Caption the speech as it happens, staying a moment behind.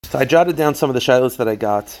So I jotted down some of the shilas that I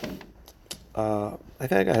got. I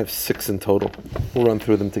think I have 6 in total. We'll run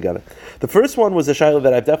through them together. The first one was a shilah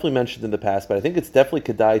that I've definitely mentioned in the past, but I think it's definitely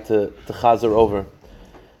kedai to chazer over.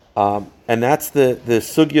 And that's the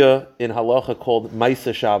sugya in halacha called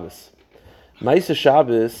Maisa Shabbos. Maisa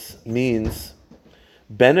Shabbos means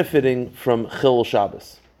benefiting from Chilul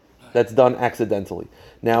Shabbos. That's done accidentally.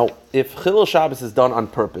 Now, if Chilul Shabbos is done on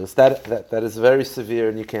purpose, that is very severe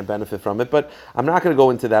and you can't benefit from it. But I'm not going to go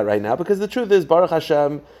into that right now because the truth is, Baruch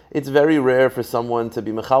Hashem, it's very rare for someone to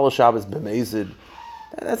be Mechalel Shabbos b'mezid.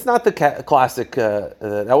 That's not the classic.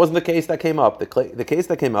 That wasn't the case that came up. The case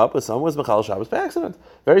that came up was someone was Mechalel Shabbos by accident.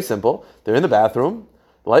 Very simple. They're in the bathroom,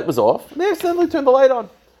 the light was off, and they accidentally turned the light on.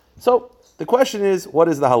 So the question is, what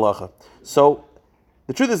is the halacha? So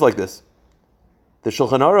the truth is like this. The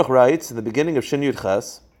Shulchan Aruch writes in the beginning of Shin Yud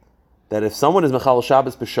Ches that if someone is Mechalel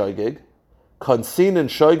Shabbos b'shoigig, konsin and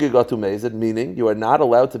shoigig atu mezid, meaning you are not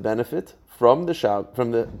allowed to benefit from the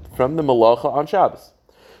malacha on Shabbos,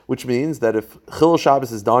 which means that if Chilul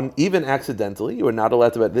Shabbos is done even accidentally, you are not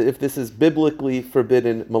allowed to. If this is biblically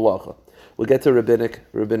forbidden malacha, we'll get to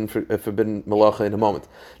forbidden malacha in a moment.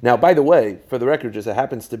 Now, by the way, for the record, just it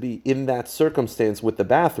happens to be in that circumstance with the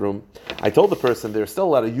bathroom. I told the person they're still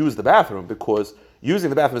allowed to use the bathroom because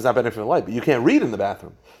using the bathroom is not benefiting the light, but you can't read in the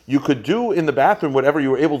bathroom. You could do in the bathroom whatever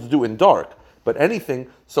you were able to do in dark, but anything.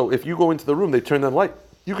 So if you go into the room, they turn on the light.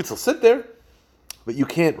 You could still sit there, but you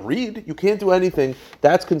can't read. You can't do anything.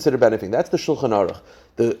 That's considered benefiting. That's the Shulchan Aruch.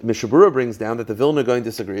 The Mishabura brings down that the Vilna Gaon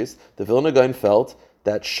disagrees. The Vilna Gaon felt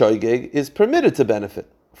that shoigeg is permitted to benefit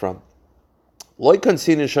from. Loi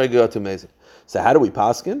konsin and shoigeg atu mezid. So how do we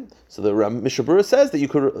paskin? So the Mishabura says that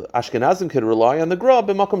Ashkenazim could rely on the gra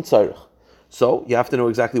b'makom tzarich. So you have to know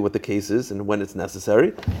exactly what the case is and when it's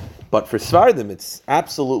necessary. But for Svardim, it's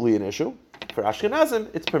absolutely an issue. For Ashkenazim,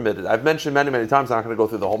 it's permitted. I've mentioned many, many times, I'm not going to go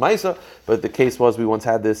through the whole Maisa, but the case was, we once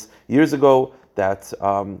had this years ago, that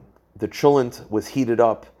the cholent was heated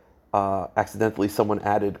up. Accidentally, someone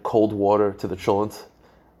added cold water to the cholent.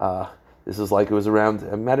 This was like, it was around,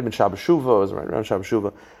 it might have been Shabbos Shuvah, it was around Shabbos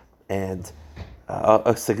Shuvah, and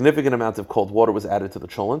a significant amount of cold water was added to the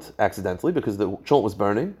cholent, accidentally, because the cholent was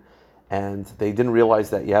burning. And they didn't realize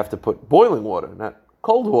that you have to put boiling water, not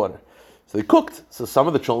cold water. So they cooked. So some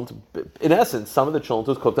of the cholent, in essence, some of the cholent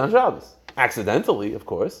was cooked on Shabbos. Accidentally, of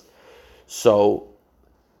course. So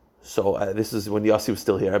this is when Yossi was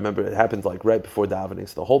still here. I remember it happened like right before davening.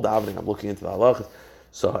 So the whole davening, I'm looking into the halachos.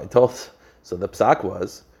 So the psak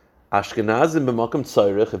was, Ashkenazim b'makom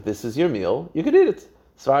tzorich, if this is your meal, you can eat it.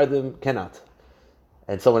 Svardim cannot.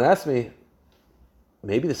 And someone asked me,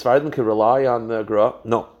 maybe the Svardim could rely on the gra?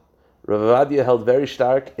 No. Rav Avadia held very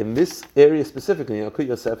stark in this area specifically. You know, Kut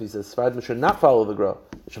Yosef, he says, Svardim should not follow the gra.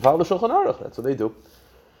 They should follow the Shulchan Aruch. That's what they do.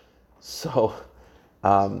 So,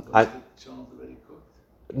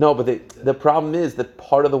 No, but the problem is that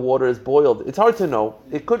part of the water is boiled. It's hard to know.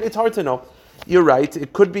 It's hard to know. You're right.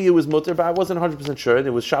 It could be it was mutter, but I wasn't 100% sure. And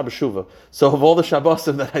it was Shabbos Shuvah. So of all the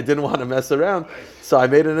Shabbosim that I didn't want to mess around, so I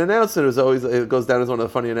made an announcement. It goes down as one of the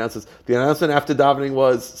funny announcements. The announcement after davening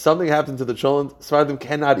was something happened to the cholent. Svardim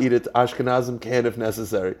cannot eat it. Ashkenazim can if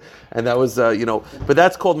necessary. And that was, but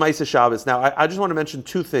that's called Maisa Shabbos. Now, I just want to mention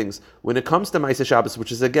 2 things. When it comes to Maisa Shabbos,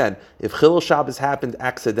 which is, again, if Chilul Shabbos happened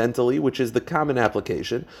accidentally, which is the common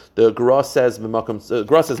application, the Gra says mutter,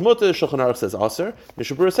 Shulchan Aruch says aser,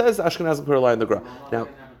 Mishabura says Ashkenazim can rely on the Gra. Now,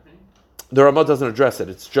 the Ramah doesn't address it.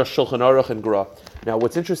 It's just Shulchan Aruch and Gra. Now,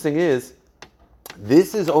 what's interesting is,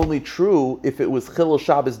 this is only true if it was Chilul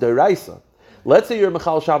Shabbos D'Oraisa. Let's say you're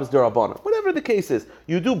Mechal Shabbos D'Rabbanan. Whatever the case is,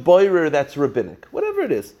 you do boirer that's rabbinic. Whatever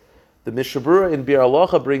it is. The Mishabura in Bir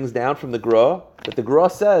Halacha brings down from the Gra that the Gra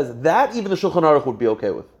says that even the Shulchan Aruch would be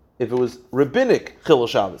okay with if it was rabbinic Chilul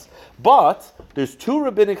Shabbos. But there's 2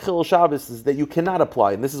 rabbinic Chilul Shabbos that you cannot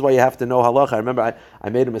apply, and this is why you have to know halacha. I remember I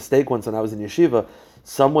made a mistake once when I was in yeshiva.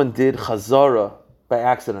 Someone did chazara by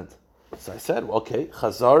accident. So I said, well, okay,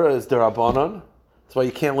 chazara is derabanan. That's why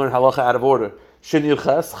you can't learn halacha out of order. Shin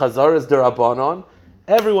Yuches, chazara is derabanan.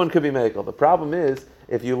 Everyone could be mekel. The problem is,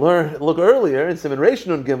 if you look earlier in Siman Reish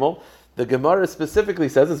Nun Gimel, the Gemara specifically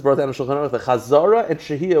says, it's brought down in Shulchan Aruch, the Chazara and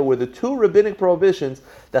Shehechiyanu were the 2 rabbinic prohibitions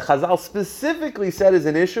that Chazal specifically said is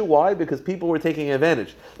an issue. Why? Because people were taking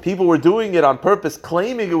advantage. People were doing it on purpose,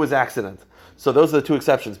 claiming it was accident. So those are the 2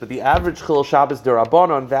 exceptions. But the average Chilul Shabbos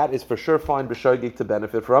D'Rabbanan, that is for sure fine b'shoigig to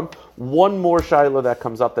benefit from. One more shaila that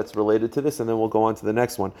comes up that's related to this, and then we'll go on to the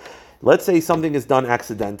next one. Let's say something is done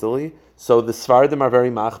accidentally. So the Svardim are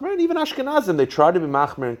very machmer, and even Ashkenazim, they try to be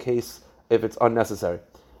machmer in case if it's unnecessary.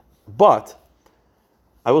 But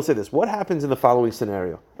I will say this. What happens in the following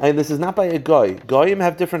scenario? And this is not by a guy. Goyim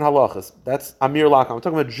have different halachas. That's Amir Laka. I'm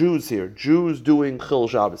talking about Jews here. Jews doing Chil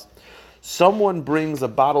Shabbos. Someone brings a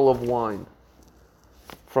bottle of wine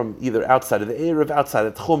from either outside of the eiruv, outside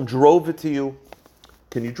of Tchum, drove it to you.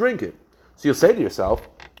 Can you drink it? So you'll say to yourself,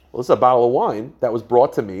 well, this is a bottle of wine that was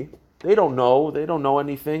brought to me. They don't know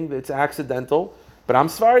anything. It's accidental. But I'm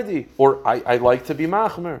Svardi, or I like to be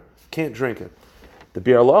Machmer. Can't drink it. The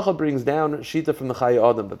Bir Halacha brings down Shita from the Chai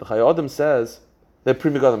Adam, that the Chai Adam says, the Pri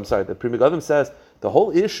Megadim says, the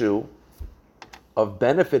whole issue of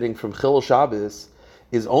benefiting from Chil Shabbos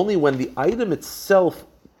is only when the item itself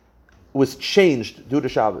was changed due to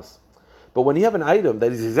Shabbos. But when you have an item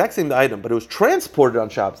that is the exact same item, but it was transported on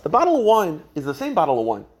Shabbos, the bottle of wine is the same bottle of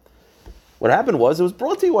wine. What happened was it was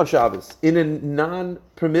brought to you on Shabbos in a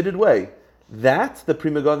non-permitted way. That, the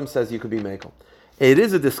Pri Megadim says, you could be mekel. It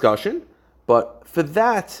is a discussion, but for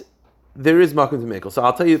that, there is makom to mekel. So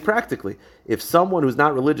I'll tell you practically, if someone who's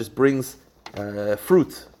not religious brings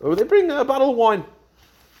fruit, or they bring a bottle of wine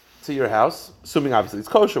to your house, assuming obviously it's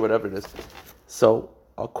kosher, whatever it is. So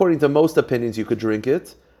according to most opinions, you could drink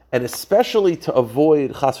it, and especially to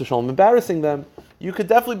avoid chas v'shalom embarrassing them, you could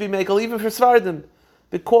definitely be mekel even for Svardim,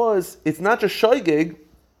 because it's not just shoygig,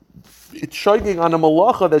 it's shoygig on a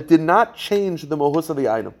malacha that did not change the mohus of the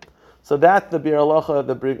item. So that the Bir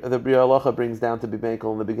Halacha brings down to be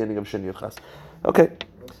mekel in the beginning of Shin Yud Ches. Okay.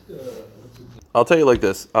 I'll tell you like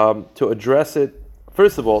this. To address it,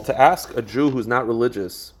 first of all, to ask a Jew who's not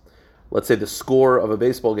religious, let's say the score of a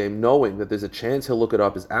baseball game, knowing that there's a chance he'll look it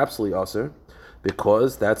up, is absolutely asur,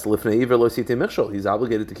 because that's lifnei iver lo sitei michshol. He's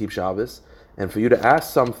obligated to keep Shabbos, and for you to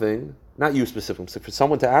ask something, not you specifically, for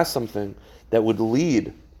someone to ask something that would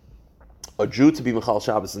lead a Jew to be Michal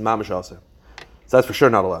Shabbos is mamash asur. So that's for sure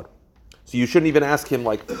not allowed. So you shouldn't even ask him,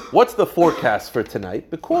 like, what's the forecast for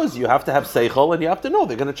tonight? Because you have to have seichel and you have to know.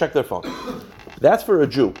 They're going to check their phone. That's for a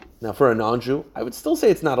Jew. Now, for a non-Jew, I would still say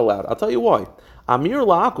it's not allowed. I'll tell you why. Amir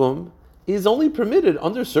La'akum is only permitted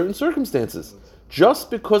under certain circumstances.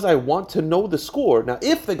 Just because I want to know the score. Now,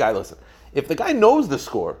 if the guy knows the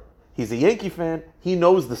score, he's a Yankee fan, he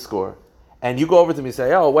knows the score, and you go over to me and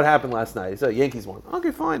say, oh, what happened last night? He said, Yankees won.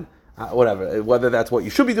 Okay, fine. Whatever. Whether that's what you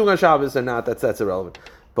should be doing on Shabbos or not, that's irrelevant.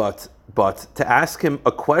 But to ask him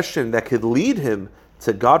a question that could lead him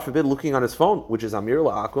to, God forbid, looking on his phone, which is Amir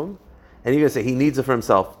La'akum, and you're going to say he needs it for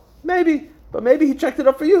himself. Maybe, but maybe he checked it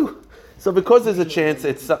up for you. So because there's a chance,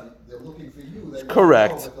 it's... They're looking for you.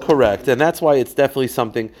 Correct. And that's why it's definitely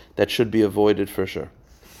something that should be avoided for sure.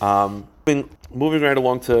 Moving right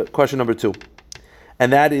along to question number 2.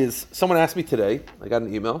 And that is, someone asked me today, I got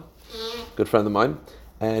an email, good friend of mine,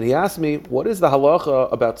 and he asked me, what is the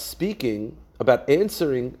halacha about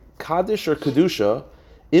answering Kaddish or Kedusha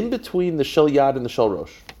in between the Shel Yad and the Shel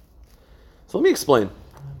Rosh? So let me explain.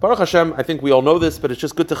 Baruch Hashem, I think we all know this, but it's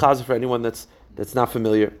just good to chazer for anyone that's not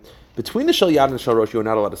familiar. Between the Shel Yad and the Shel Rosh, you are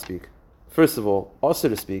not allowed to speak. First of all, also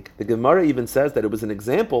to speak. The Gemara even says that it was an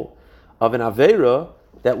example of an Aveira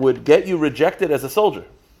that would get you rejected as a soldier.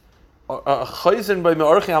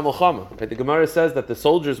 The Gemara says that the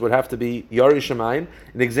soldiers would have to be Yari Shemayim.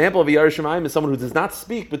 An example of a Yari Shemayim is someone who does not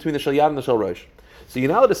speak between the Shel Yad and the Shel Rosh. So you're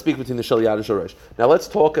not allowed to speak between the Shel Yad and Shel Rosh. Now let's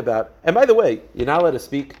talk about, and by the way, you're not allowed to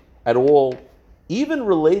speak at all, even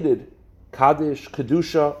related Kaddish,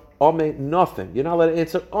 Kedusha, Amen, nothing. You're not allowed to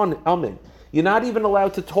answer Amen. You're not even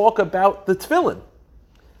allowed to talk about the Tefillin.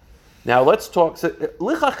 Now let's talk,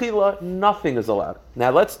 Lichachila, nothing is allowed.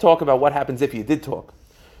 Now let's talk about what happens if you did talk.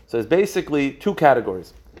 So there's basically 2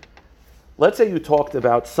 categories. Let's say you talked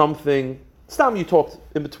about something, you talked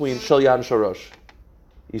in between Shel Yad and Shel Rosh.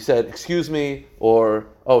 You said, excuse me, or,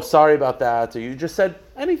 oh, sorry about that, or you just said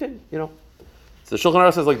anything, So Shulchan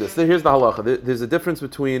Aruch says like this. Here's the halacha. There's a difference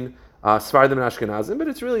between Sfardim and Ashkenazim, but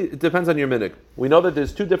it depends on your minhag. We know that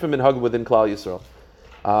there's 2 different minhagim within Klal Yisrael.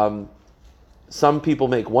 Some people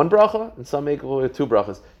make 1 bracha, and some make 2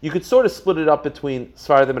 brachas. You could sort of split it up between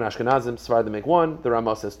Sfardim and Ashkenazim. Sfardim make 1, the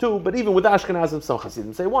Ramah says 2, but even with Ashkenazim, some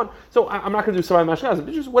Hasidim say 1. So I'm not going to do Sfardim and Ashkenazim,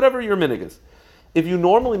 but just whatever your minhag is. If you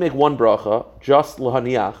normally make 1 bracha, just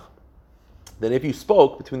lahaniach, then if you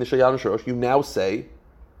spoke between the Shel Yad and Shel Rosh, you now say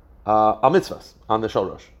a mitzvahs on the Shel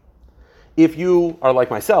Rosh. If you are like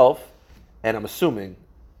myself, and I'm assuming,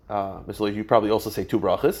 you probably also say 2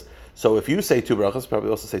 brachas. So if you say 2 brachas, probably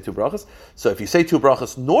also say 2 brachas. So if you say 2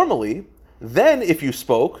 brachas normally, then if you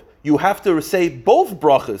spoke, you have to say both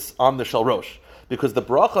brachas on the Shel Rosh, because the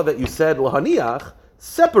bracha that you said lahaniach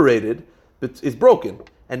separated is broken,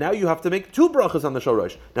 and now you have to make 2 brachas on the Shel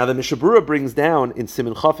Rosh. Now the Mishabura brings down in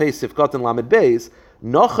Siman Chaf Hey Sifkat and Lamed Beis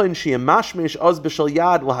Nochin sheyamashmish oz b'shel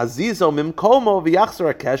yad lahazizo mimkomo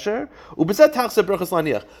v'yachzor hakesher ubezet tachse brachas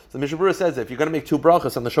laniach. So the Mishnah Berurah says that if you're going to make two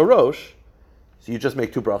brachas on the Shel Rosh, so you just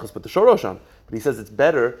make two brachas, put the Shel Rosh on. But he says it's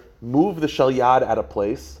better move the Shel Yad at a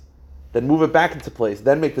place, then move it back into place,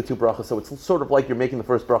 then make the two brachas. So it's sort of like you're making the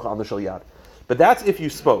first bracha on the Shel Yad. But that's if you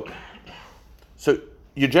spoke. So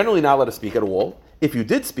you're generally not allowed to speak at all. If you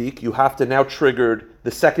did speak, you have to now trigger the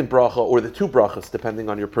second bracha or the two brachas, depending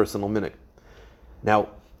on your personal minhag. Now,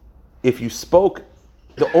 if you spoke,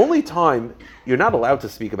 the only time you're not allowed to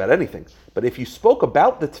speak about anything, but if you spoke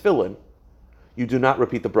about the Tefillin, you do not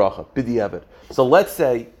repeat the bracha, b'diavad. So let's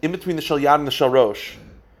say, in between the Shel Yad and the Shel Rosh,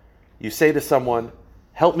 you say to someone,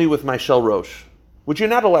 help me with my Shel Rosh, which you're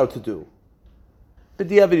not allowed to do.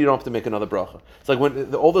 B'diavad, you don't have to make another bracha. It's like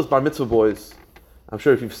when all those bar mitzvah boys, I'm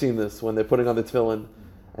sure if you've seen this, when they're putting on the Tefillin,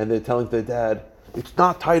 and they're telling their dad, it's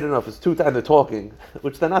not tight enough, it's too tight, and they're talking,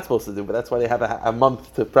 which they're not supposed to do, but that's why they have a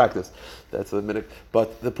month to practice. That's a minute.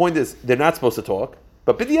 But the point is, they're not supposed to talk,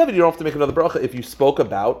 but b'diavad, you don't have to make another bracha if you spoke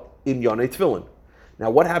about in Yonei Tefillin. Now,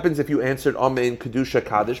 what happens if you answered Amen, Kedusha,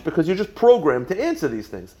 Kaddish? Because you're just programmed to answer these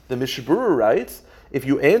things. The Mishnah Berurah writes, if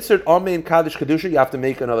you answered Amen, Kaddish, Kedusha, you have to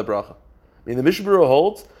make another bracha. I mean, the Mishnah Berurah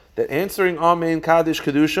holds that answering Amen, Kaddish,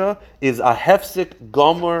 Kedusha is a hefsik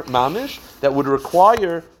gomer mamish that would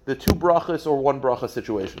require the two brachas or one bracha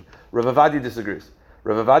situation. Rav Avadia disagrees.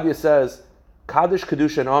 Rav Avadia says, Kaddish,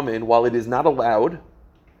 Kedusha, and Amen, while it is not allowed,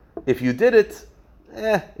 if you did it,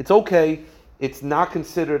 it's okay. It's not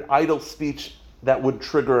considered idle speech that would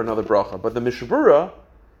trigger another bracha. But the Mishnah Berurah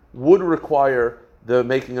would require the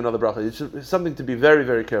making another bracha. It's something to be very,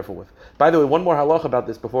 very careful with. By the way, one more halach about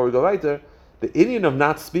this before we go weiter. The Indian of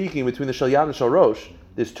not speaking between the Shel Yad and Shel Rosh,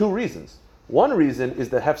 there's two reasons. One reason is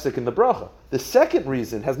the hefsek in the bracha. The second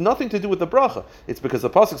reason has nothing to do with the bracha. It's because the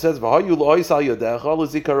pasuk says,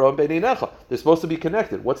 they're supposed to be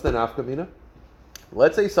connected. What's the nafkamina?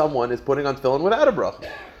 Let's say someone is putting on tefillin without a bracha.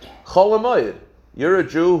 Chol hamoed. You're a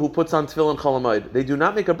Jew who puts on tefillin chol hamoed. They do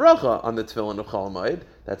not make a bracha on the tefillin of chol hamoed.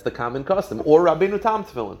 That's the common custom. Or Rabbeinu Tam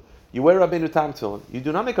tefillin. You wear Rabbeinu Tam tefillin. You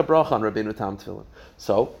do not make a bracha on Rabbeinu Tam tefillin.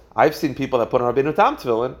 So, I've seen people that put on Rabbeinu Tam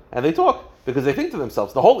tefillin and they talk because they think to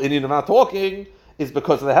themselves, the whole Indian of not talking is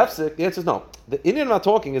because of the hefsek. The answer is no. The Indian of not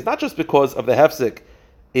talking is not just because of the hefsek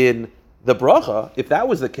in the bracha. If that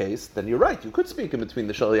was the case, then you're right. You could speak in between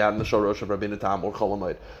the Shel Yad and the Shel Rosh of Rabbeinu Tam or Chol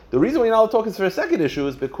hamoed. The reason we're not allowed to talk is for a second issue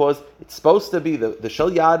is because it's supposed to be, the Shel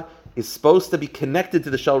Yad is supposed to be connected to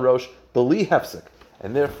the Shel Rosh, b'li hefsek.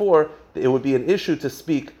 And therefore, it would be an issue to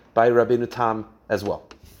speak by Rabbeinu Tam as well.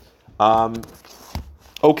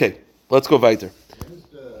 Okay, let's go weiter.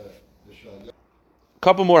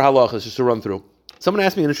 Couple more halachas just to run through. Someone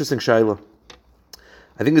asked me an interesting shayla.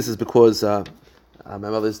 I think this is because my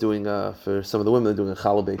mother's doing, for some of the women, they're doing a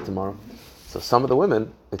challah bake tomorrow. So some of the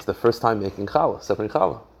women, it's the first time making challah, separating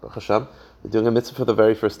challah. Baruch Hashem, they're doing a mitzvah for the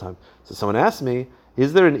very first time. So someone asked me,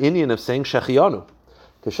 is there an Indian of saying Shehechiyanu?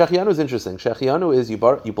 Because Shehechiyanu is interesting. Shehechiyanu is you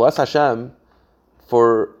bless Hashem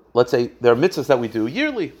for, let's say, there are mitzvahs that we do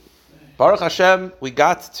yearly. Baruch Hashem, we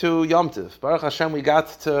got to Yom Tov. Baruch Hashem, we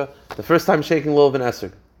got to the first time shaking Lulav and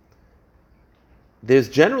Esrog. There's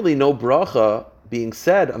generally no bracha being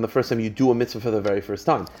said on the first time you do a mitzvah for the very first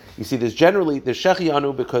time. You see, there's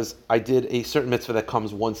Shehechiyanu because I did a certain mitzvah that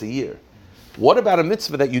comes once a year. What about a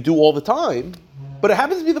mitzvah that you do all the time, but it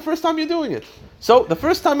happens to be the first time you're doing it? So the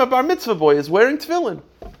first time a bar mitzvah boy is wearing tefillin.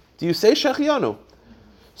 Do you say Shehechiyanu?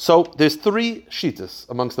 So there's three shitas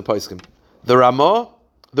amongst the poskim. The Ramah,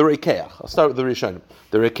 the Rekeach. I'll start with the Rishonim.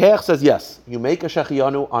 The Rekeach says yes, you make a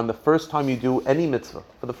Shehechiyanu on the first time you do any mitzvah.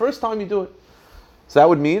 For the first time you do it. So that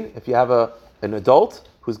would mean if you have an adult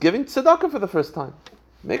who's giving tzedakah for the first time,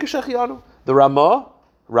 make a Shehechiyanu. The Ramah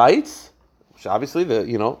writes, which obviously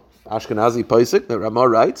Ashkenazi posik, the Ramah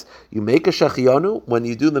writes, you make a Shehechiyanu when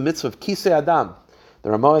you do the mitzvah of Kisei Adam. The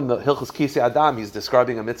Ramah in the Hilchos Kisei Adam, he's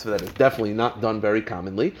describing a mitzvah that is definitely not done very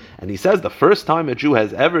commonly. And he says the first time a Jew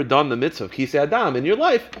has ever done the mitzvah of Kisei Adam in your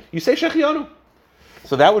life, you say Shehechiyanu.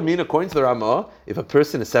 So that would mean, according to the Ramah, if a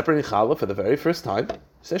person is separating challah for the very first time,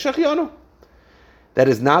 say Shehechiyanu. That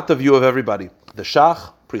is not the view of everybody. The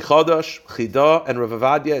Shach, Pri Chodosh, Chida, and Rav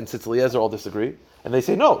Avadia and Tzitz Eliezer all disagree. And they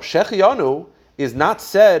say, no, Shehechiyanu is not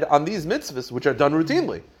said on these mitzvahs, which are done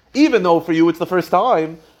routinely. Even though for you it's the first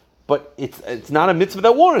time, but it's not a mitzvah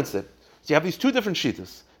that warrants it. So you have these two different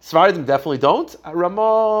shittas. Sfaradim definitely don't.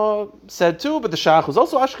 Ramah said too, but the Shach was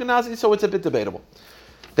also Ashkenazi, so it's a bit debatable.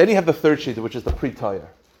 Then you have the third shitta, which is the Pri-Tayr.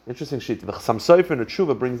 Interesting shitta. The Chassam Sofer and the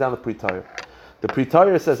Tshuva brings down the Pri-Tayr. The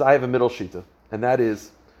Pri-Tayr says, I have a middle shitta, and that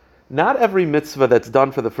is, not every mitzvah that's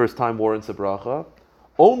done for the first time warrants a bracha,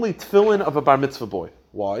 only tefillin of a bar mitzvah boy.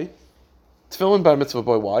 Why? Tefillin bar mitzvah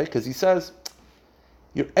boy. Why? Because he says,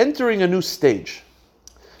 you're entering a new stage.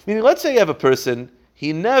 Meaning, let's say you have a person,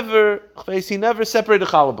 he never separated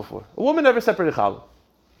challah before. A woman never separated challah.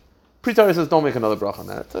 Pri Torah says, don't make another bracha on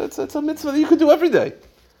that. It's a mitzvah that you could do every day.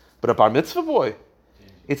 But a bar mitzvah boy,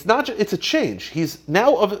 it's a change. He's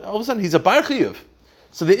now, all of a sudden, he's a Barchu.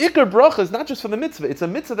 So the ikar bracha is not just for the mitzvah, it's a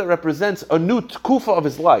mitzvah that represents a new tkufa of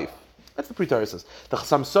his life. That's the Pri Torah says. The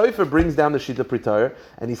Chassam Sofer brings down the Shita Pri Torah,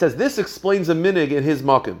 and he says this explains a minig in his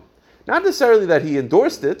makom. Not necessarily that he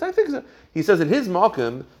endorsed it, I think so. He says in his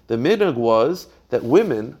makom, the minig was that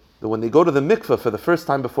women, when they go to the mikveh for the first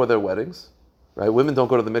time before their weddings, right? Women don't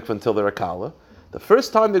go to the mikveh until they're a kala. The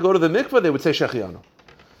first time they go to the mikveh, they would say Shehechiyanu.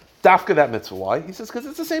 Dafka that mitzvah. Why? He says, because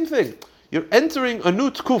it's the same thing. You're entering a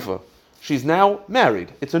new tkufa. She's now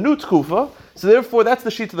married. It's a new tkufa, so therefore that's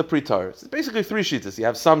the sheet of the Pri Torah. It's basically three sheets. You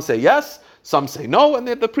have some say yes, some say no, and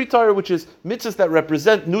they have the Pri Torah, which is mitzvahs that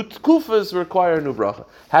represent new tkufas require a new bracha.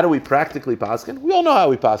 How do we practically paskin? We all know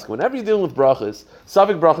how we paskin. Whenever you're dealing with brachas,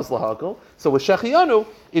 savik brachas lahakol. So with Shehechiyanu,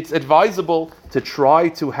 it's advisable to try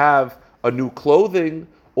to have a new clothing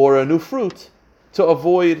or a new fruit to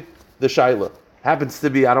avoid the shaila. Happens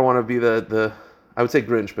to be, I don't want to be the I would say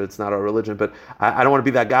Grinch, but it's not our religion, but I don't want to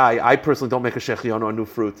be that guy. I personally don't make a Shehechiyanu on new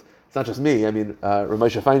fruit. It's not just me. I mean,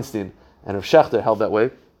 Ramosha Feinstein and Rav Shechter held that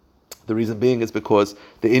way. The reason being is because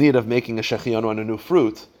the inyan of making a Shehechiyanu on a new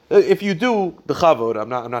fruit, if you do the chavod, I'm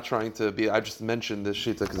not trying to be, I just mentioned this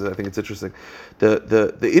shita because I think it's interesting.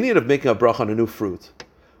 The inyan of making a bracha on a new fruit,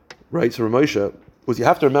 right? So Ramosha, was you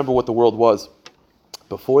have to remember what the world was.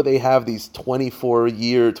 Before they have these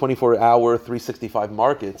 24-hour, 365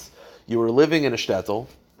 markets, you were living in a shtetl,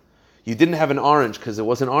 you didn't have an orange because it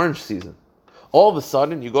wasn't orange season. All of a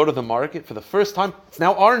sudden, you go to the market for the first time, it's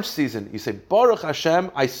now orange season. You say, Baruch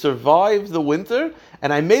Hashem, I survived the winter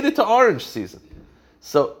and I made it to orange season.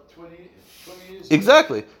 So, 20 years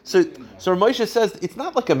exactly. So Moshe says, it's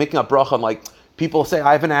not like I'm making a bracha on like, people say,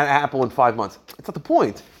 I haven't had an apple in 5 months. It's not the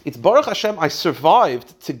point. It's Baruch Hashem, I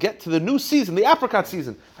survived to get to the new season, the apricot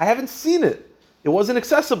season. I haven't seen it. It wasn't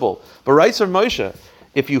accessible. But right, Sir Moshe,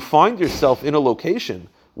 if you find yourself in a location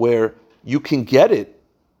where you can get it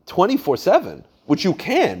 24/7, which you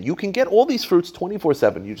can get all these fruits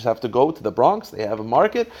 24/7. You just have to go to the Bronx. They have a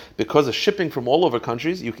market. Because of shipping from all over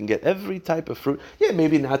countries, you can get every type of fruit. Yeah,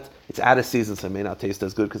 maybe not. It's out of season, so it may not taste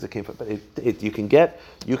as good because it came from. But you can get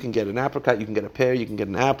an apricot. You can get a pear. You can get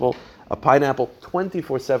an apple, a pineapple,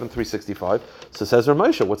 24/7, 365. So says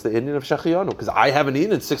Ramosha, what's the inyan of Shehechiyanu? Because I haven't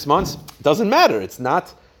eaten in 6 months. Doesn't matter. It's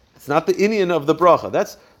not the inyan of the bracha.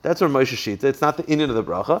 That's where Moshe shita. It's not the inyan of the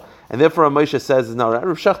bracha, and therefore Moshe says no.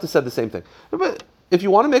 Rav Shechter said the same thing. But if you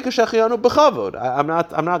want to make a Shehechiyanu, b'chavod. I'm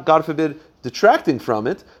not, God forbid, detracting from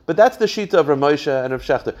it. But that's the shita of Rav Moshe and Rav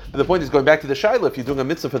Shechter. But the point is, going back to the shaila, if you're doing a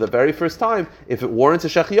mitzvah for the very first time, if it warrants a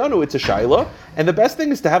Shehechiyanu, it's a shaila. And the best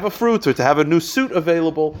thing is to have a fruit, or to have a new suit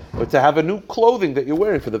available, or to have a new clothing that you're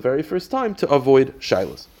wearing for the very first time to avoid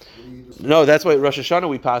shailas. No, that's why Rosh Hashanah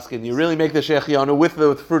we paskin. You really make the Shehechiyanu with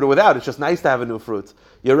the fruit or without. It's just nice to have a new fruit.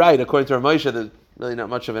 You're right. According to Rav Moshe, there's really not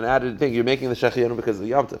much of an added thing. You're making the Shehechiyanu because of the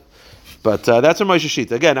Yom Tov. But that's Rav Moshe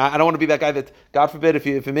shita. Again, I don't want to be that guy that, God forbid, if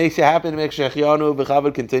it makes you happy to make Shehechiyanu,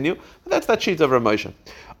 b'chavod, continue. But that's that shita of Rav Moshe.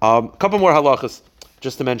 A couple more halachos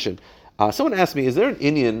just to mention. Someone asked me, is there an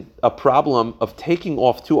inyan, a problem of taking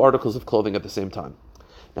off 2 articles of clothing at the same time?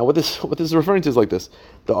 Now, what this is referring to is like this.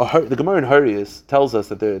 The Gemara in Harius tells us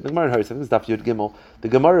that the Gemara in Harius, I think it's Daf Yud Gimel, the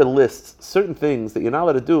Gemara lists certain things that you're not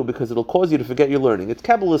allowed to do because it'll cause you to forget your learning. It's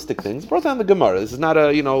Kabbalistic things brought down the Gemara. This is not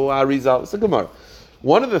a Arizal, it's a Gemara.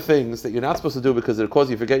 One of the things that you're not supposed to do because it'll cause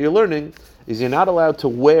you to forget your learning is you're not allowed to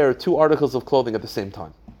wear 2 articles of clothing at the same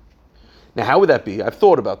time. Now, how would that be? I've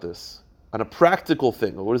thought about this. On a practical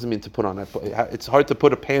thing, what does it mean to put on? It's hard to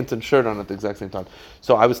put a pant and shirt on at the exact same time.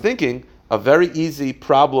 So I was thinking, a very easy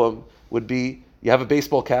problem would be, you have a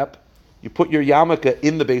baseball cap, you put your yarmulke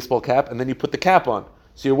in the baseball cap, and then you put the cap on.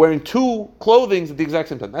 So you're wearing 2 clothings at the exact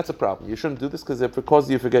same time. That's a problem. You shouldn't do this because it causes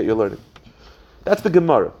you to forget your learning. That's the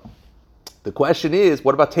Gemara. The question is,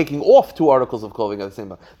 what about taking off 2 articles of clothing at the same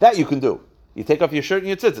time? That you can do. You take off your shirt and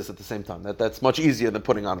your tzitzis at the same time. That's much easier than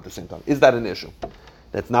putting on at the same time. Is that an issue?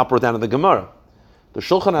 That's not brought down in the Gemara. The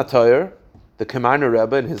Shulchan Hatorah, the Kemarner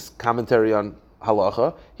Rebbe, in his commentary on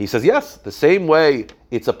halacha, he says, yes, the same way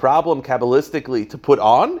it's a problem Kabbalistically to put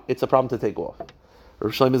on, it's a problem to take off.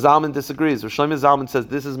 Rav Shlomo Zalman disagrees. Rav Shlomo Zalman says,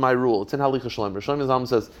 this is my rule. It's in Halicha Shalom. Rav Shlomo Zalman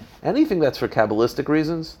says, anything that's for Kabbalistic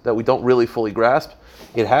reasons that we don't really fully grasp,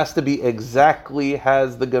 it has to be exactly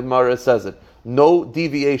as the Gemara says it. No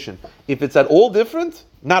deviation. If it's at all different,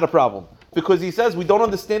 not a problem. because he says we don't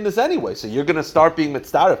understand this anyway. So you're going to start being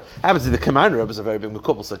mitzdarif. Happens to the Commander Rebbe is a very big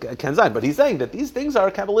mekubal, so Ken Zayin. But he's saying that these things are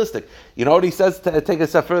Kabbalistic. You know what he says? To take a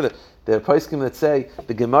step further, there are poskim that say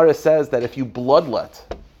the Gemara says that if you bloodlet,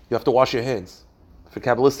 you have to wash your hands for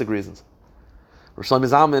Kabbalistic reasons. Rosh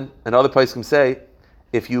Zalman and other poskim say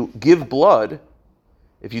if you give blood,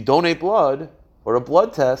 if you donate blood or a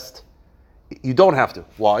blood test, you don't have to.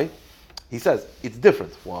 Why? He says it's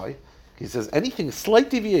different. Why? He says anything, slight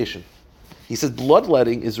deviation. He says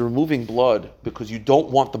bloodletting is removing blood because you don't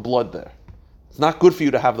want the blood there. It's not good for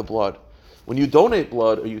you to have the blood. When you donate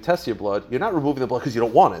blood or you test your blood, you're not removing the blood because you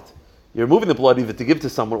don't want it. You're removing the blood either to give to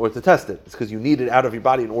someone or to test it. It's because you need it out of your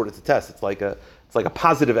body in order to test. It's like a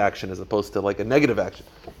positive action as opposed to like a negative action.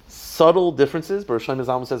 Subtle differences, but Rosh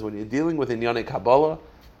Zalman says when you're dealing with Inyane Kabbalah,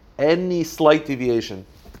 any slight deviation,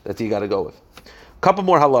 that you got to go with. A couple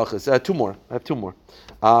more halachas. Two more. I have two more.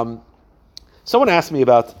 Someone asked me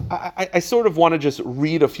about, I sort of want to just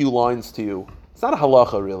read a few lines to you. It's not a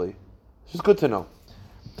halacha, really. It's just good to know.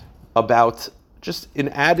 About just an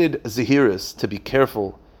added zahiris to be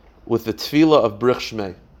careful with the tefillah of Brich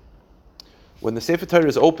Shmei. When the Sefer Torah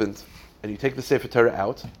is opened, and you take the Sefer Torah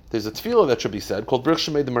out, there's a tefillah that should be said, called Brich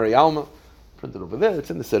Shmei the Mari Alma. Printed over there,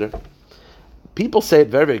 it's in the siddur. People say it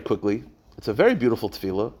very, very quickly. It's a very beautiful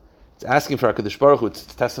tefillah. It's asking for HaKadosh Baruch Hu. It's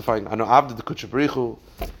testifying, Anu Avda the Kuchabrichu.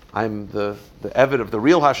 I'm the Eved of the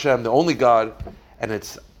real Hashem, the only God. And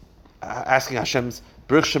it's asking Hashem's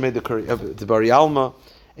Brich Shmei the Bari Alma.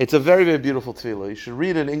 It's a very, very beautiful tefillah. You should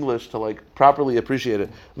read it in English to like properly appreciate it.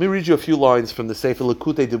 Let me read you a few lines from the Sefer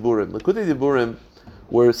Likutei Diburim. Likutei Diburim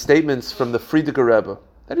were statements from the Frierdiker Rebbe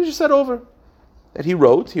that he just said over. That he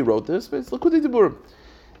wrote this, but it's Likutei Diburim.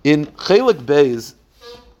 In Chelik Beis,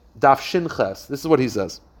 Daf Shin Ches, this is what he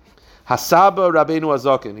says. Hasaba Rabbeinu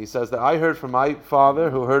Azakin. He says that I heard from my father,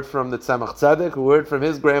 who heard from the Tzemach Tzedek, who heard from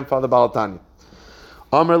his grandfather Baal Tanya.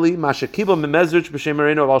 Amarli Mashakibel Memezrich B'Shem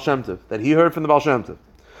Reinu of Baal Shem Tov, that he heard from the Baal Shem Tov.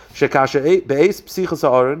 Shekasha Beis Psichas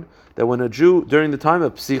Ha'aron, that when a Jew during the time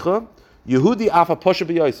of Psicha, Yehudi Afa Posha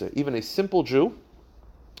B'Yoser, even a simple Jew,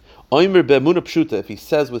 Oimer Be'emuna Pshuta, if he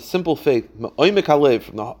says with simple faith, Oimek Halev,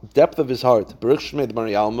 from the depth of his heart, Brich Shmei the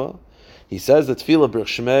Mari Alma, he says the tefillah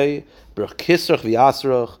Brich Shmei, Brich Kisrach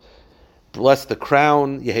V'Yasrach, bless the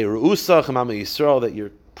crown, Yehei Ru'usach, Amam Yisrael, that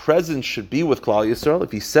your presence should be with Klal Yisrael.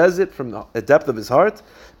 If he says it from the depth of his heart,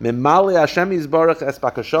 Memale Hashem Yisbarach Es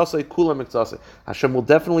Bakashasei Kula Mikzasei, Hashem will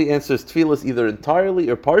definitely answer his tefillahs either entirely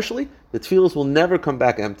or partially. The tefillahs will never come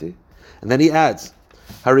back empty. And then he adds,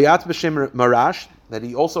 Hariyat B'Shem Marash, that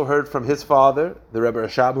he also heard from his father, the Rebbe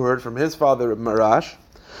Rashab, who heard from his father, Marash,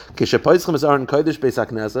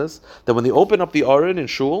 that when they open up the Aron in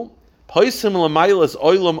Shul, in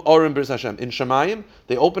Shemayim,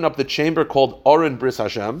 they open up the chamber called Aron Bris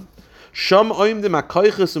Hashem. In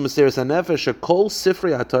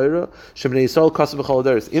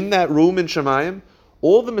that room in Shemayim,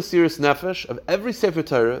 all the Mesiras Nefesh of every Sefer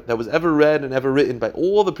Torah that was ever read and ever written by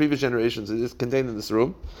all the previous generations is contained in this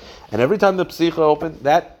room. And every time the Psicha opened,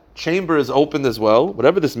 that chamber is opened as well,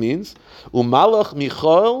 whatever this means. Umalach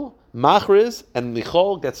Michal Machriz, and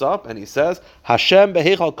Michal gets up and he says, Hashem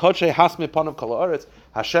behechal kodshe hasme panav kol haaretz.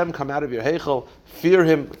 Hashem, come out of your heichal, fear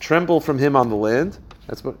him, tremble from him on the land.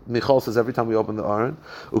 That's what Michal says every time we open the Aron.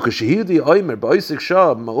 And when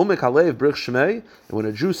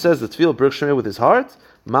a Jew says the tefillah Brich Shmei with his heart,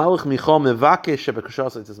 Malach Michal mevakesh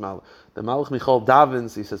shebekashas, it says Malach. The Malach Michal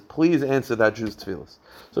davens, he says, please answer that Jew's tefillahs.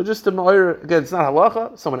 So just to ma'ir, again, it's not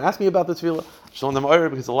halacha. Someone asked me about the tefillah. Just on the ma'ir,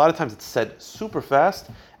 because a lot of times it's said super fast,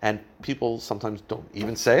 and people sometimes don't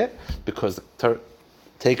even say it, because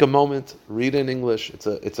take a moment, read in English. It's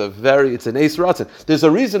an Eis Ratzin. There's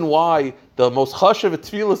a reason why the most chashav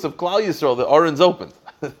tefillahs of Klal Yisrael, the Aron's opened.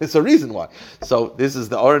 There's a reason why. So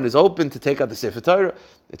the Aron is open to take out the Sefer Torah.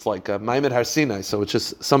 It's like Maimed Har Sinai, so it's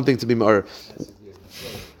just something to be ma'ir.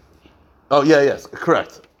 Oh yeah, yes,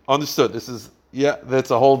 correct. Understood.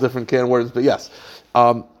 That's a whole different can of words, but yes.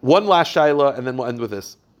 One last shaila, and then we'll end with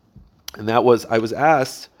this. And that was, I was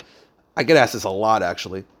asked, I get asked this a lot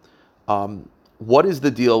actually, what is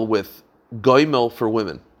the deal with Hagomel for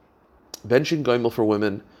women? Benching Hagomel for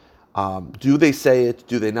women, do they say it?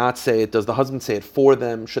 Do they not say it? Does the husband say it for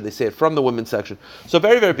them? Should they say it from the women's section? So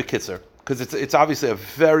very, very big kitzer, because it's obviously a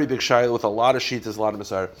very big shaila with a lot of sheetas, a lot of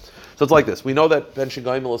masar. So it's like this. We know that benching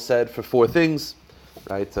Hagomel is said for four things,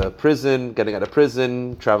 right? Prison, getting out of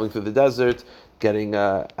prison, traveling through the desert, getting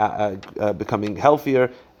becoming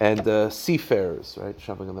healthier, and seafarers, right?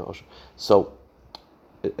 Traveling on the ocean. So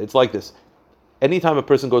it's like this. Anytime a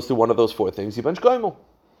person goes through one of those four things, you bench Hagomel.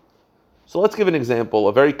 So let's give an example,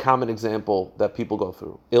 a very common example that people go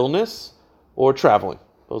through. Illness or traveling.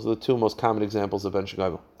 Those are the two most common examples of ben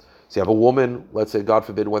shegayimel. So you have a woman, let's say, God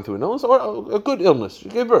forbid, went through an illness, or a good illness. She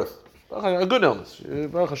gave birth. A good illness.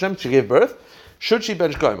 Baruch Hashem, she gave birth. Should she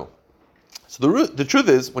ben shegayimel? So the truth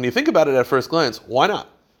is, when you think about it at first glance, why not?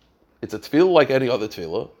 It's a tefillah like any other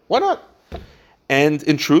tefillah. Why not? And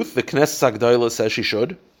in truth, the Knesset Hagdolah says she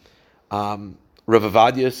should. Rav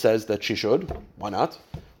Avadia says that she should. Why not?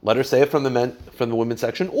 Let her say it from the women's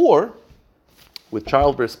section, or with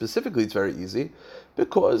childbirth specifically, it's very easy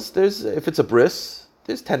because if it's a bris,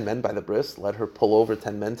 there's 10 men by the bris. Let her pull over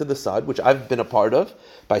 10 men to the side, which I've been a part of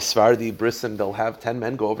by Svardi bris, and they'll have 10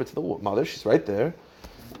 men go over to the mother. She's right there,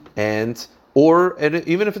 and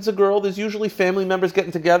even if it's a girl, there's usually family members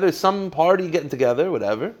getting together, some party getting together,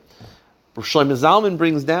 whatever. Shlomo Zalman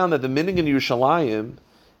brings down that the minig in Yerushalayim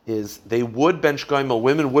is they would ben shegayimel,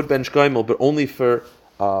 women would ben shegayimel, but only for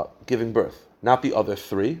giving birth, not the other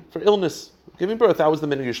three, for illness. Giving birth, that was the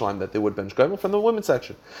minig Yerushalayim, that they would ben shegayimel from the women's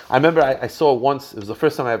section. I remember I saw once, it was the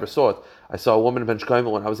first time I ever saw it, I saw a woman ben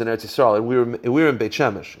shegayimel when I was in Eretz Yisrael, and we were in Beit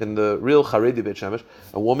Shemesh, in the real Haredi Beit Shemesh.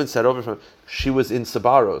 A woman said over from, she was in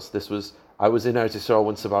Sabaros. I was in Eretz Yisrael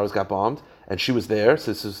when Sabaros got bombed, and she was there.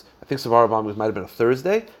 So this is, I think Sabaros bombing might have been a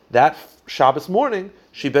Thursday. That Shabbos morning,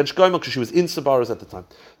 she ben shegayimel because she was in Sabaros at the time.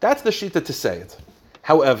 That's the shita to say it.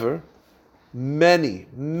 However, many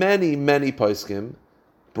poskim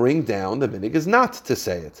bring down the minig is not to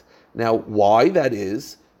say it. Now, why that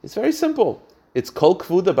is, it's very simple. It's kol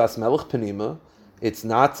kvuda bas melech penima. It's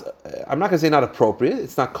not, I'm not going to say not appropriate,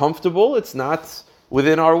 it's not comfortable, it's not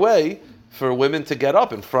within our way for women to get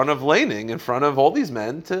up in front of laning, in front of all these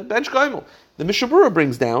men, to ben shegayimel. The Mishnah Berurah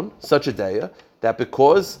brings down such a daya that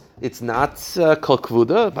because it's not kol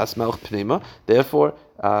kvuda bas melech penima, therefore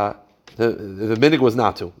the minig was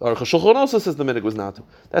not to. Or Shulchan also says the minig was not to.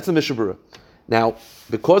 That's the Mishnah Berurah. Now,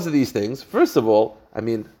 because of these things, first of all,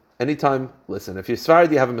 anytime, listen, if you're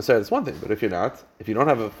Sfaradi, you have a Masar, that's one thing, but if you don't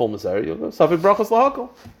have a full Masar, you'll go, Safik brachas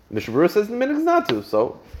lahakol. Mishnah Berurah says the minig is not to.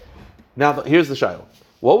 So, now here's the shayla.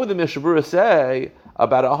 What would the Mishnah Berurah say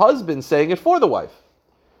about a husband saying it for the wife?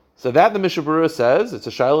 So that the Mishnah Berurah says, it's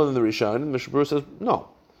a shayla in the Rishon, and the Mishnah Berurah says, no.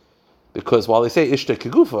 Because while they say ishte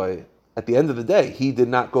kegufay, at the end of the day, he did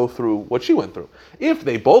not go through what she went through. If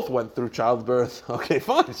they both went through childbirth, okay,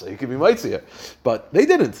 fine, so you can be mitzi here. But they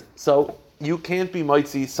didn't. So you can't be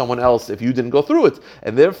mitzi someone else if you didn't go through it.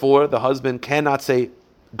 And therefore, the husband cannot say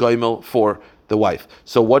goimel for the wife.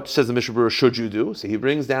 So what says the Mishnah Berurah should you do? So he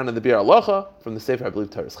brings down in the Bir Halacha, from the Sefer, I believe,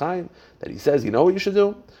 Teres Chaim, that he says, you know what you should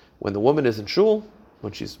do? When the woman is in shul,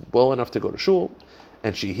 when she's well enough to go to shul,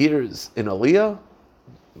 and she hears in Aliyah,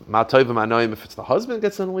 if it's the husband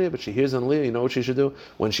gets an aliyah, but she hears an aliyah, you know what she should do?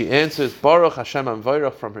 When she answers Baruch Hashem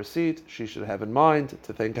Amvayrach from her seat, she should have in mind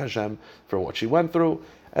to thank Hashem for what she went through.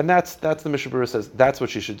 And that's the Mishnah Berurah says, that's what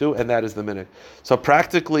she should do, and that is the minig. So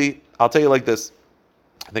practically, I'll tell you like this.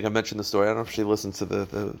 I think I mentioned the story. I don't know if she listens to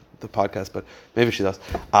the podcast, but maybe she does.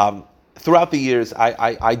 Throughout the years,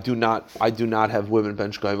 I do not have women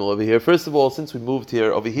ben shegayimel over here. First of all, since we moved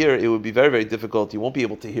here, over here, it would be very, very difficult. You won't be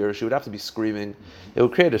able to hear her. She would have to be screaming. It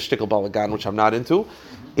would create a shtickle balagan, which I'm not into.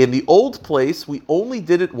 In the old place, we only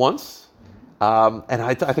did it once. And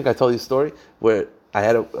I think I told you a story where I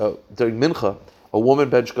had, during Mincha, a woman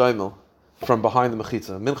ben shegayimel from behind the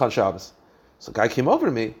mechitza, Mincha on Shabbos. So a guy came over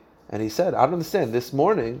to me, and he said, I don't understand, this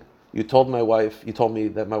morning, you told me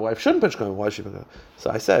that my wife shouldn't ben shegayimel. Why should she ben shegayimel? So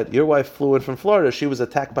I said, your wife flew in from Florida. She was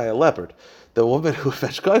attacked by a leopard. The woman who ben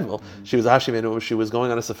shegayimel, she was Hashimenu. She was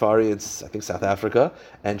going on a safari in, I think, South Africa,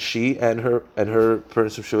 and she and her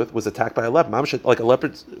person Shuth was attacked by a leopard. Mamish, like a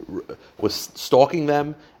leopard was stalking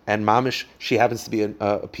them, and Mamish, she happens to be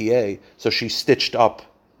a PA, so she stitched up.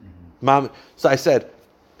 So I said,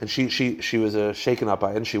 and she was shaken up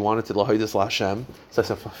by it, and she wanted to lahoidus Hashem. So I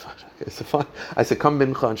said, fine. I said, come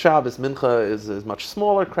mincha on Shabbos. Mincha is a much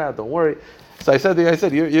smaller crowd. Don't worry. So I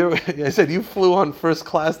said, you flew on first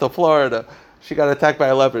class to Florida. She got attacked by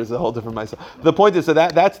a leopard. It's a whole different myself. The point is, so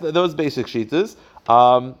that's those basic shitas.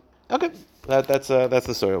 Okay, that's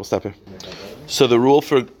the story. We'll stop here. So the rule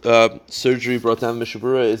for surgery brought down Mishnah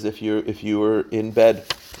Berurah is if you were in bed.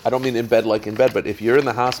 I don't mean in bed like in bed, but if you're in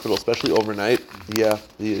the hospital, especially overnight, yeah,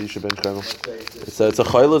 you should ben shegayimel. It's a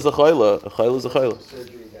chayla is a chayla. A chayla is a chayla.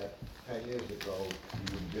 Surgery that 10 years ago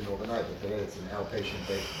you did overnight, but today it's an outpatient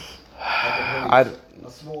basis. A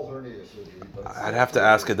small hernia surgery. But I'd have to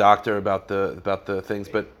ask a doctor about the things,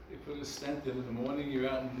 but. You put a stent in the morning, you're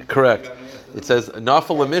out. Correct. It says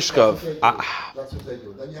nafal mishkav. That's what they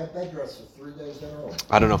do. Then you have bed rest for 3 days in a row.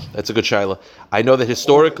 I don't know. That's a good shayla. I know that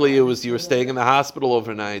historically it was you were staying in the hospital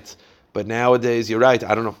overnight, but nowadays you're right.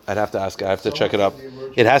 I don't know. I'd have to ask. I have to check it up.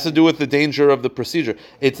 It has to do with the danger of the procedure.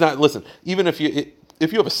 It's not. Listen, even if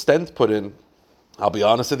if you have a stent put in, I'll be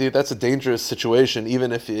honest with you, that's a dangerous situation.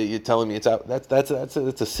 Even if you're telling me it's out, that's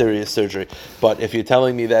a serious surgery. But if you're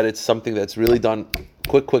telling me that it's something that's really done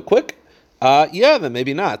quick, then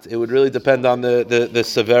maybe not. It would really depend on the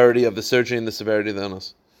severity of the surgery and the severity of the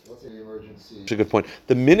illness. What's an emergency? That's a good point.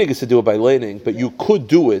 The minig is to do it by laning, but you could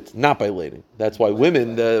do it not by laning. That's why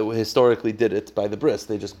women historically did it by the bris.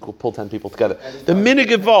 They just pull 10 people together. The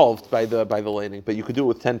minig evolved by the laning, but you could do it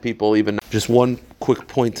with 10 people even. Just one quick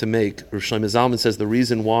point to make. Rosh Zalman says the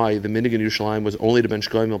reason why the minig in Yerushalayim was only to ben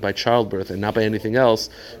Hagomel by childbirth and not by anything else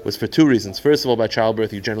was for two reasons. First of all, by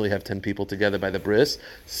childbirth you generally have 10 people together by the bris.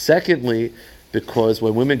 Secondly, because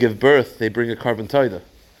when women give birth, they bring a carbon toida.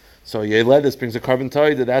 So Yeledis brings a carbon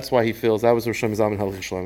toida. That's why he feels that was Rosh Zalman Halachos.